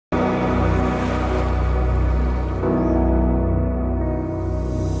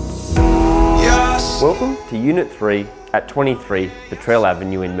Welcome to Unit 3 at 23 Petrel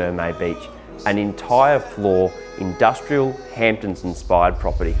Avenue in Mermaid Beach, an entire floor industrial Hamptons inspired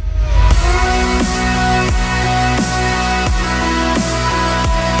property.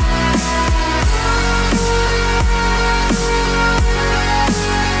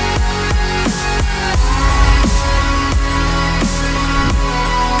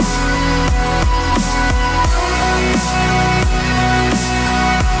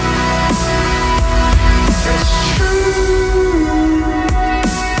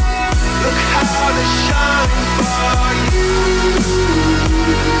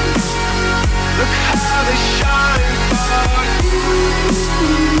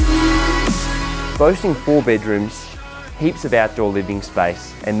 Boasting 4 bedrooms, heaps of outdoor living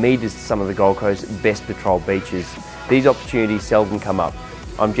space and meters to some of the Gold Coast's best patrolled beaches, these opportunities seldom come up.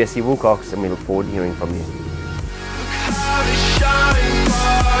 I'm Jesse Willcox and we look forward to hearing from you.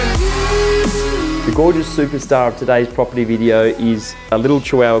 The gorgeous superstar of today's property video is a little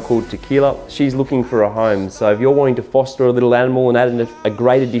chihuahua called Tequila. She's looking for a home, so if you're wanting to foster a little animal and add a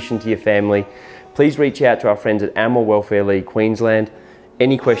great addition to your family, please reach out to our friends at Animal Welfare League Queensland.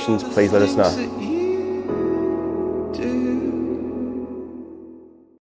 Any questions, please let us know.